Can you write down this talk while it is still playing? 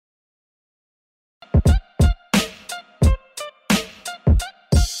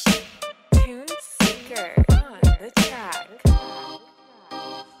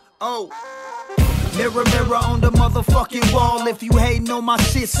Oh. Mirror, mirror on the motherfucking wall. If you hatin' on my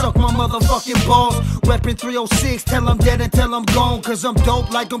shit, suck my motherfucking balls. Reppin' 306, tell I'm dead until I'm gone. Cause I'm dope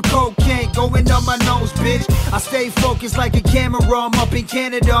like I'm cocaine, going up my nose, bitch. I stay focused like a camera, I'm up in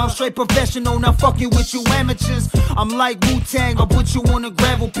Canada. I'm straight professional, not fucking with you amateurs. I'm like Wu-Tang, I'll put you on a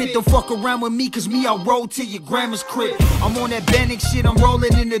gravel pit. Don't fuck around with me, cause me, I'll roll to your grandma's crib. I'm on that Bannock shit, I'm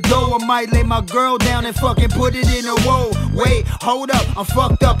rolling in the dough. I might lay my girl down and fucking put it in a row. Wait, hold up, I'm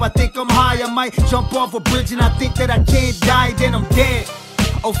fucked up, I think I'm high. I might jump off a bridge and I think that I can't die, then I'm dead.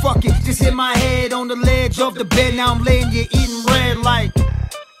 Oh fuck it, just hit my head on the ledge of the bed. Now I'm laying here eating red like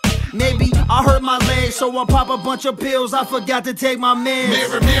maybe I hurt my leg, so I pop a bunch of pills. I forgot to take my meds.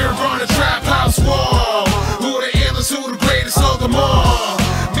 Mirror, mirror on the trap house wall. Who the illest, who the greatest of them all?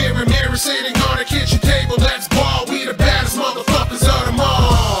 Mirror, mirror sitting on the kitchen table. Let's ball, we the baddest motherfuckers of them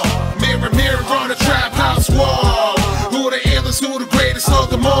all. Mirror, mirror on the trap house wall. Who the illest, who the greatest of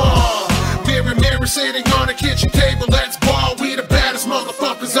them all? Mirror, mirror sitting on the kitchen table. Let's ball, we the baddest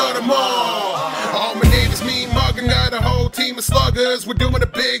motherfuckers of them all. All my niggas mean mugging, got a whole team of sluggers. We're doing a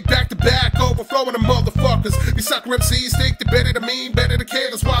big back-to-back, overflowing the motherfuckers. These sucker MCs think they better than me, better than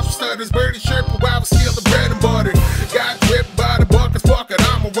careless. Watch for stutters, birdie shirt, but while we steal the bread and butter. Got dripped by the buckets, fuck it,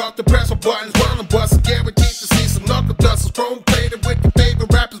 I'ma walk the press my buttons while I'm busting. Guaranteed to see some knuckle dusters, chrome plated with your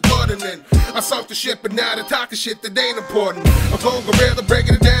favorite rappers buttoning. I sunk the shit, but now they're talking shit that ain't important. I'm going gorilla,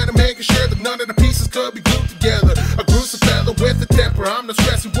 breaking it down and making sure that none of the pieces could be glued together. A gruesome fella with a temper, I'm not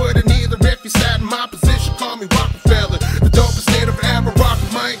stressing wouldn't either. If you sat in my position, call me Rockefeller. The dopest native ever, rock a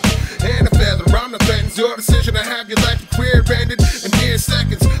mic and a feather. I'm not threatening your decision to have your life and career ended in mere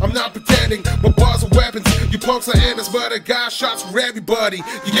seconds. I'm not pretending, but bars are weapons. You punks are enemies, but I got shots for everybody.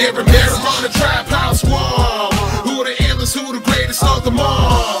 You get a mirror on the trap house wall. Who the illest, who the greatest of them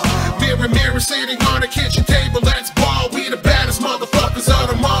all? Mirror, mirror sitting on the kitchen table. Let's ball, we the baddest motherfuckers of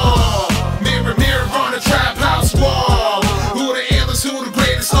them all. Mirror, mirror on the trap house wall. Who the illest, who the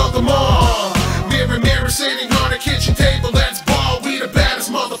greatest of them all? Mirror, mirror sitting on the kitchen table. Let's ball, we the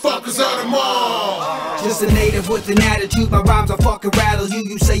baddest motherfuckers of them all. Just a native with an attitude, my rhymes are fucking rattle you.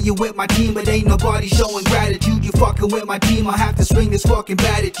 You say you with my team, but ain't nobody showing gratitude. You fucking with my team, I have to swing this fucking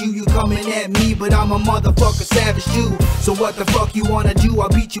bat at you. You coming at me, but I'm a motherfucker savage too. So what the fuck you wanna do? I'll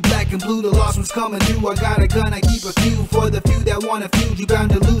beat you black and blue, the lost one's coming through. I got a gun, I keep a few for the few that wanna feud. You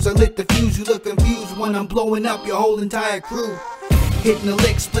bound to lose, I lit the fuse, you look confused when I'm blowing up your whole entire crew. Hitting a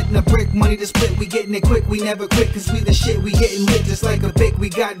lick, splitting a brick, money to split, we getting it quick, we never quit, cause we the shit, we getting lit just like a Vic. We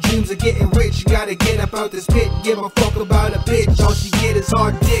got dreams of getting rich, you gotta get up out this pit, give a fuck about a bitch, all she get is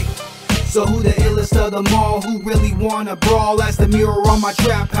hard dick. So who the illest of them all, who really wanna brawl? That's the mirror on my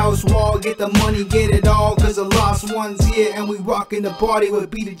trap house wall, get the money, get it all, cause the lost ones here, and we rockin' the party with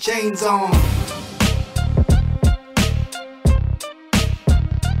beaded chains on.